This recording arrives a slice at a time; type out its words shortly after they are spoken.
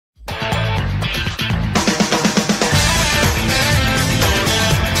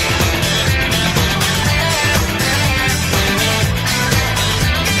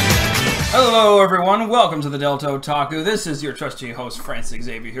Hello everyone, welcome to the Delta Otaku. This is your trusty host, Francis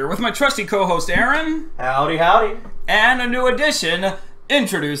Xavier here, with my trusty co-host, Aaron. Howdy, howdy. And a new addition,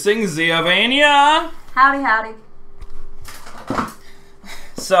 introducing Xiavania. Howdy, howdy.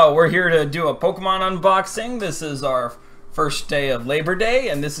 So, we're here to do a Pokemon unboxing. This is our first day of Labor Day,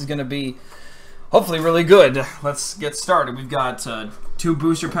 and this is going to be hopefully really good. Let's get started. We've got 2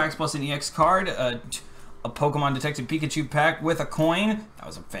 booster packs plus an EX card, a Pokemon Detective Pikachu pack with a coin. That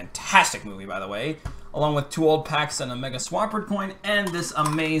was a fantastic movie, by the way. Along with 2 old packs and a Mega Swampert coin, and this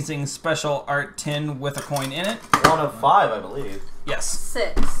amazing special art tin with a coin in it. 1 of 5, I believe. Yes.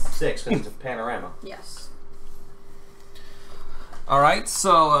 6. 6, because it's a panorama. Yes. Alright,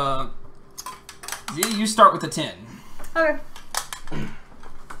 so, you start with the tin. Okay.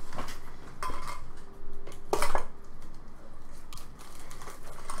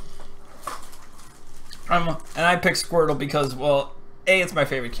 And I picked Squirtle because, well, A, it's my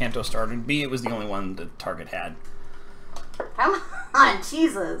favorite Kanto starter, and B, it was the only one the Target had. Come on,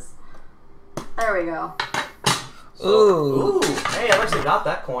 Jesus. There we go. Ooh. Hey, I actually got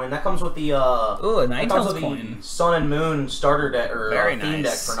that coin. That comes with the, Ooh, a Ninetales coin. The Sun and Moon starter deck, or Very theme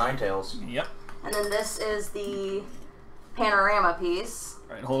nice. deck for Ninetales. Yep. And then this is the panorama piece.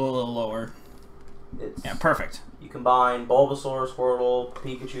 Alright, hold it a little lower. Yeah, perfect. You combine Bulbasaur, Squirtle,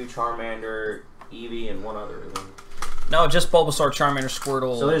 Pikachu, Charmander, Eevee, and one other. No, just Bulbasaur, Charmander,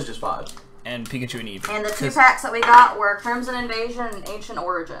 Squirtle. So it is just 5. And Pikachu and Eevee. And the 2 packs that we got were Crimson Invasion and Ancient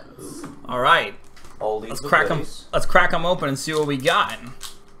Origins. Alright. Let's crack them. Let's crack them open and see what we got.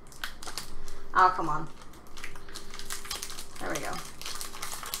 Oh, come on. There we go.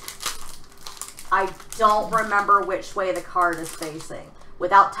 I don't remember which way the card is facing,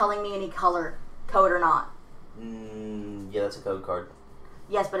 without telling me any color, code or not. Yeah, that's a code card.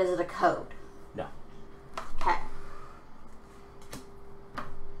 Yes, but is it a code? No. Okay.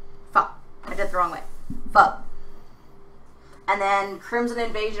 Fuck. I did it the wrong way. Fuck. And then Crimson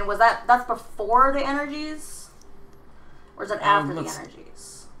Invasion, that's before the energies? Or is it after the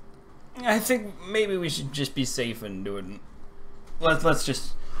energies? I think maybe we should just be safe and do it. Let's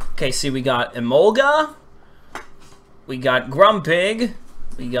just... Okay, see, we got Emolga. We got Grumpig.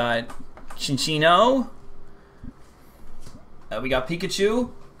 We got Chinchino. We got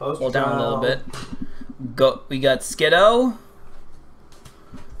Pikachu. Hold down a little bit. We got Skiddo.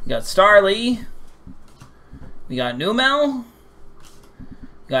 We got Starly. We got Numel.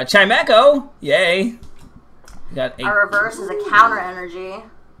 We got Chimecho. Yay. We got Our reverse is a counter energy.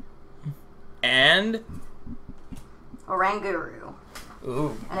 And Oranguru.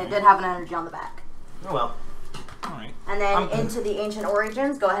 Ooh. And it did have an energy on the back. Oh well. Alright. And then into the Ancient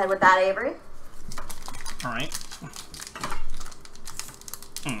Origins. Go ahead with that, Avery. Alright.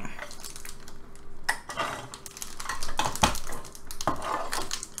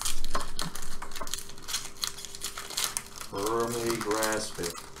 Firmly grasp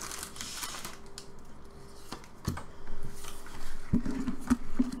it.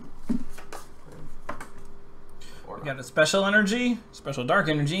 We got a special energy, special dark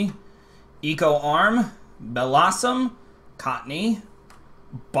energy, Eco Arm, Bellossom, Cottony,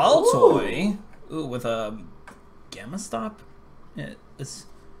 Baltoy, ooh, with a Gamma Stop. It's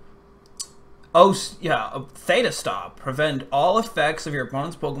a Theta Stop. Prevent all effects of your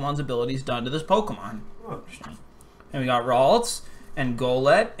opponent's Pokemon's abilities done to this Pokemon. Oh, interesting. And we got Ralts and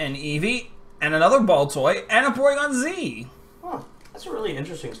Golett and Eevee and another Baltoy and a Porygon Z. Oh, that's a really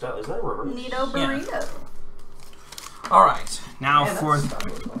interesting style. Is that a reverse? Neato Burrito. Yeah. All right, now Man,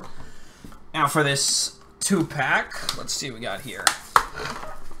 for this 2-pack. Let's see what we got here.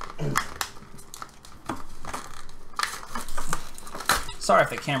 Sorry if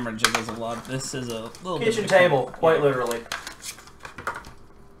the camera jiggles a lot. This is a little kitchen table, quite literally.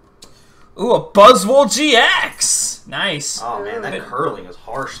 Ooh, a Buzzwole GX. Nice. Oh man, that curling is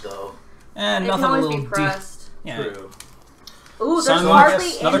harsh though. And It nothing can a always little be pressed. Yeah. True. Ooh, there's Sun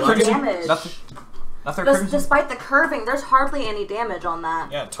hardly another any crimson. damage. Nothing crimson. Despite the curving, there's hardly any damage on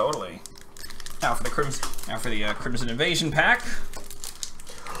that. Yeah, totally. Now for the crimson. Now for the Crimson Invasion pack.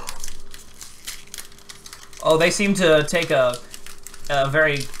 Oh, they seem to take a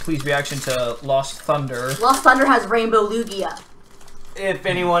very pleased reaction to Lost Thunder. Lost Thunder has Rainbow Lugia. If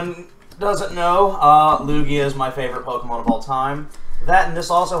anyone doesn't know, Lugia is my favorite Pokemon of all time. That and this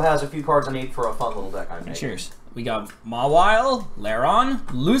also has a few cards I need for a fun little deck I'm making. Cheers. We got Mawile, Lairon,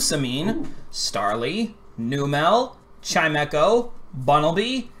 Lusamine, Starly, Numel, Chimecho,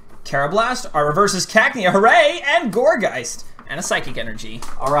 Bunnelby, Carablast, our reverse is Cacnea, hooray, and Gourgeist, and a Psychic Energy.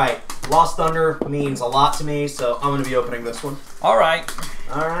 Alright, Lost Thunder means a lot to me, so I'm going to be opening this one. Alright.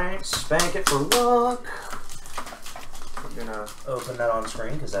 Alright, spank it for luck. We're gonna open that on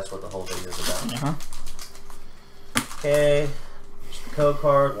screen because that's what the whole video is about. Uh-huh. Okay. Just the code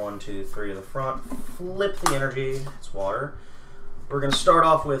card. 1, 2, 3 to the front. Flip the energy. It's water. We're gonna start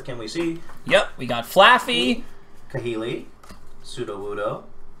off with, can we see? Yep, we got Flaffy, Kahili, Sudowoodo,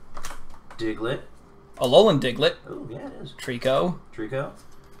 Diglett. Alolan Diglett, Oh, yeah, it is. Trico,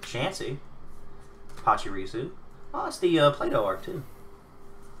 Chansey, Pachirisu. Oh, it's the Play-Doh art, too.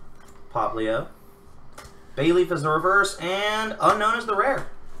 Poplio. Bayleaf is the reverse, and Unknown is the rare.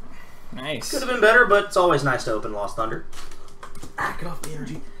 Nice. Could have been better, but it's always nice to open Lost Thunder. Ah, get off the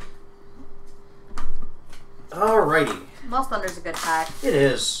energy. Alrighty. Lost Thunder's a good pack. It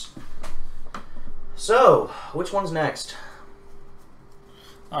is. So, which one's next?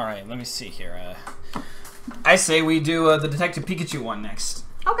 All right, let me see here. I say we do the Detective Pikachu one next.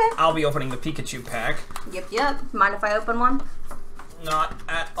 Okay. I'll be opening the Pikachu pack. Yep. Mind if I open one? Not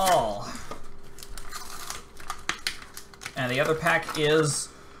at all. And the other pack is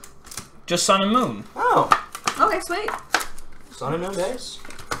just Sun and Moon. Oh. Okay, sweet. Sun and Moon base.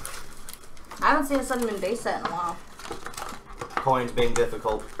 I haven't seen a Sun and Moon base set in a while. Coins being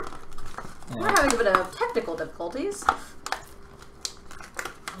difficult. We're having a bit of technical difficulties.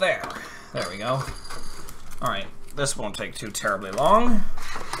 There we go. All right, this won't take too terribly long.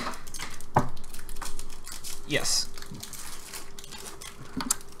 Yes.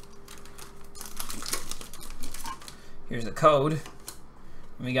 Here's the code.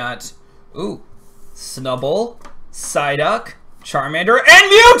 We got, Snubbull, Psyduck, Charmander,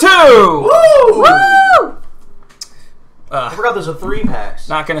 and Mewtwo! Woo! Woo! I forgot there's a 3-packs.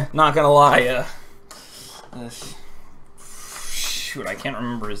 Not gonna lie. Shoot, I can't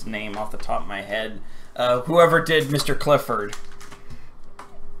remember his name off the top of my head. Whoever did Mr. Clifford,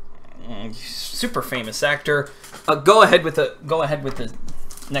 super famous actor. Go ahead with the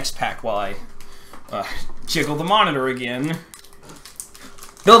next pack while I jiggle the monitor again.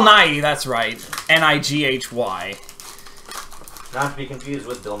 Bill Nighy, that's right. Nighy. Not to be confused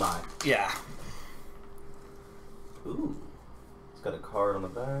with Bill Nye. Yeah. Ooh. It's got a card on the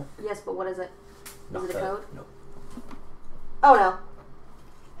back. Yes, but what is it? Not Is it a code? Nope. Oh no.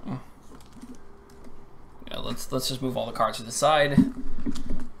 Yeah, let's just move all the cards to the side. Okay,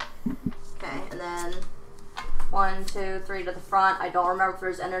 and then 1, 2, 3 to the front. I don't remember if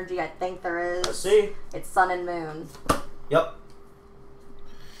there's energy. I think there is. Let's see. It's Sun and Moon. Yep.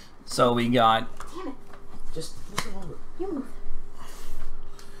 So we got. Damn it. Just move it over. You move.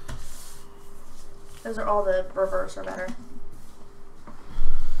 Those are all the reverse or better.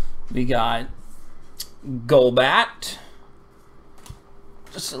 We got Golbat.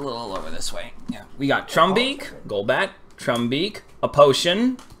 Just a little over this way. Yeah. We got Trumbeak, Golbat, Trumbeak, a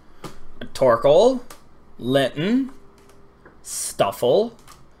Potion, a Torkoal, Linton, Stuffle,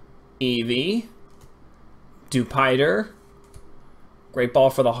 Eevee, Dupiter, Great Ball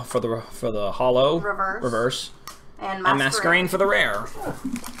for the hollow Reverse. And Masquerain for the rare.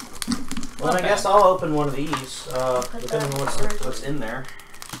 Well, I guess I'll open one of these, depending on what's in there.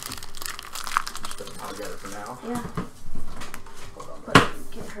 Just put them all together for now. Yeah. But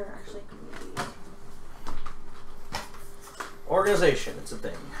get her actually. Organization, it's a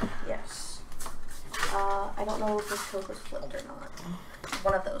thing. Yes. I don't know if this code was flipped or not.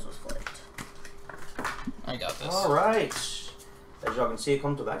 One of those was flipped. I got this. Alright. As y'all can see, it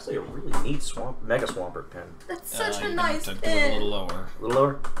comes with actually a really neat Mega Swampert pin. That's such a You're nice gonna have to do it a pin. little lower. A little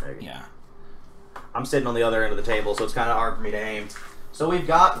lower? There you go. Yeah. I'm sitting on the other end of the table, so it's kind of hard for me to aim. So we've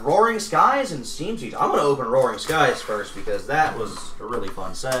got Roaring Skies and Steam Siege. I'm going to open Roaring Skies first because that was a really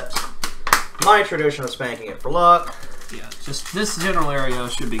fun set. My tradition of spanking it for luck. Yeah, just this general area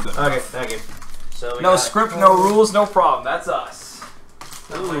should be good. Okay, thank you. So we No got script, no rules, no problem. That's us.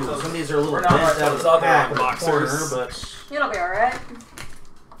 Ooh, some of these are a little We're bent not like out of those the other pack in the unboxers. corner, but... It'll be alright.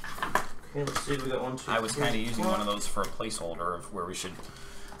 Okay, let's see. We got 1, 2, I was 3, kind of using 4. one of those for a placeholder of where we should,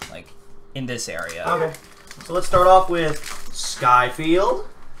 like, in this area. Okay. So let's start off with Skyfield.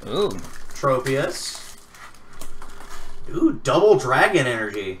 Ooh, Tropius. Ooh, double dragon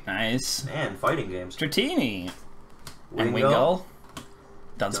energy. nice. Man, fighting games. Dratini. And Wingull. Wingull.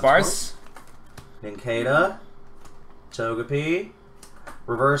 Dunsparce. Nincada. Togepi.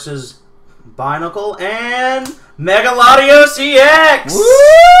 Reverses Binacle. And Megalodios EX! Woo!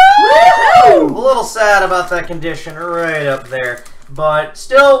 A little sad about that condition right up there. But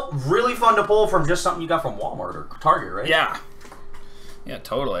still really fun to pull from just something you got from Walmart or Target, right? Yeah. Yeah,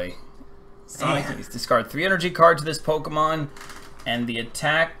 totally. Sonic, discard 3 energy cards to this Pokemon, and the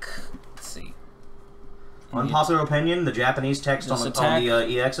attack. Let's see. Unpopular opinion: the Japanese text on the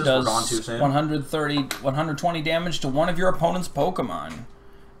EXs were gone too soon. 120 damage to one of your opponent's Pokemon,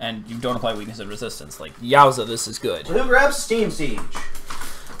 And you don't apply weakness and resistance. Like, yowza, this is good. Who grabs Steam Siege?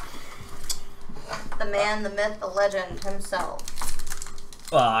 The man, the myth, the legend himself.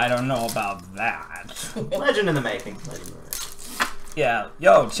 Well, I don't know about that. Legend in the making. Legend in the making. Yeah,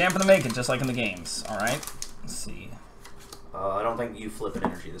 yo, champ in the making, just like in the games. Alright, let's see. I don't think you flip an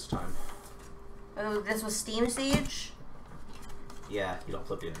energy this time. Oh, this was Steam Siege? Yeah, you don't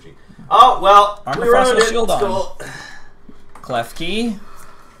flip the energy. Oh, well, Armor we ruined it. shield It's on. cool. Klefki,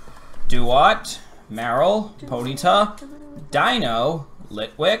 Duat, Maril, Ponyta, Dino,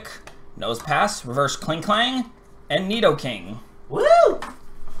 Litwick, Nose Pass, Reverse Cling Clang, and Nidoking. Woo!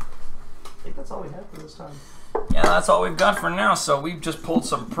 I think that's all we have for this time. Yeah, that's all we've got for now, so we've just pulled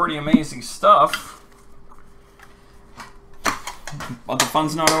some pretty amazing stuff. But the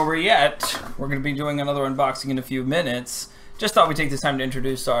fun's not over yet. We're going to be doing another unboxing in a few minutes. Just thought we'd take this time to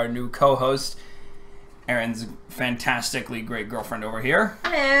introduce our new co-host, Erin's fantastically great girlfriend over here.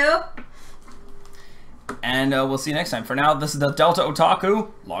 Hello. And we'll see you next time. For now, this is the Delta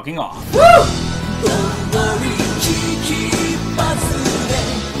Otaku logging off. Woo!